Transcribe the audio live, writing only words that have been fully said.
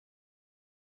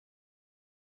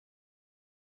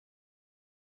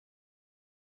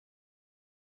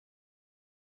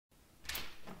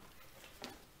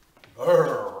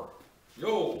Arr.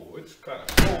 Yo, it's kind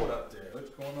of cold out there. What's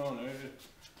going on there?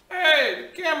 Hey,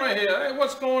 the camera here. Hey,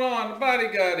 what's going on? The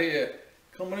BodyGuard here.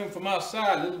 Coming in from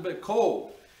outside, a little bit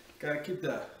cold. Gotta keep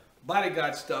the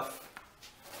BodyGuard stuff,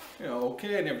 you know,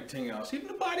 okay and everything else. Even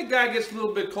the BodyGuard gets a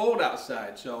little bit cold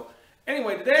outside. So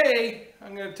anyway, today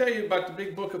I'm going to tell you about the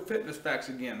big book of fitness facts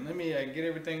again. Let me get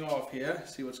everything off here,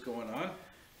 see what's going on.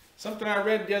 Something I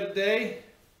read the other day.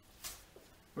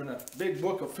 We're in a big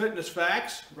book of fitness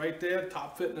facts, right there,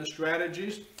 top fitness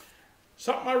strategies.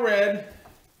 Something I read,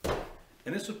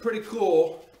 and this is pretty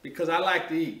cool because I like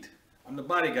to eat. I'm the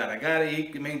BodyGuard. I gotta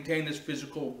eat to maintain this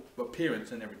physical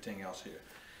appearance and everything else here.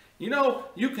 You know,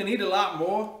 you can eat a lot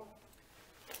more,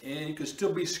 and you can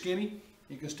still be skinny.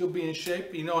 You can still be in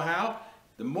shape. You know how?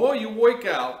 The more you work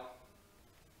out,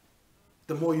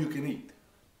 the more you can eat.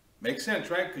 Makes sense,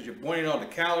 right? Because you're burning all the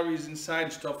calories inside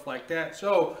and stuff like that.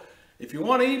 So if you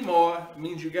want to eat more, it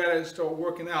means you got to start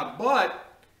working out.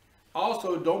 But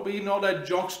also, don't be eating all that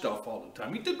junk stuff all the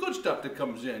time. Eat the good stuff that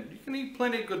comes in. You can eat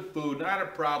plenty of good food, not a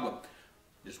problem.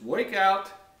 Just work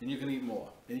out and you can eat more.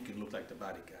 And you can look like the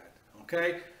BodyGuard.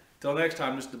 Okay? Till next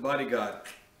time, this is the BodyGuard.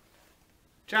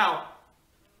 Ciao.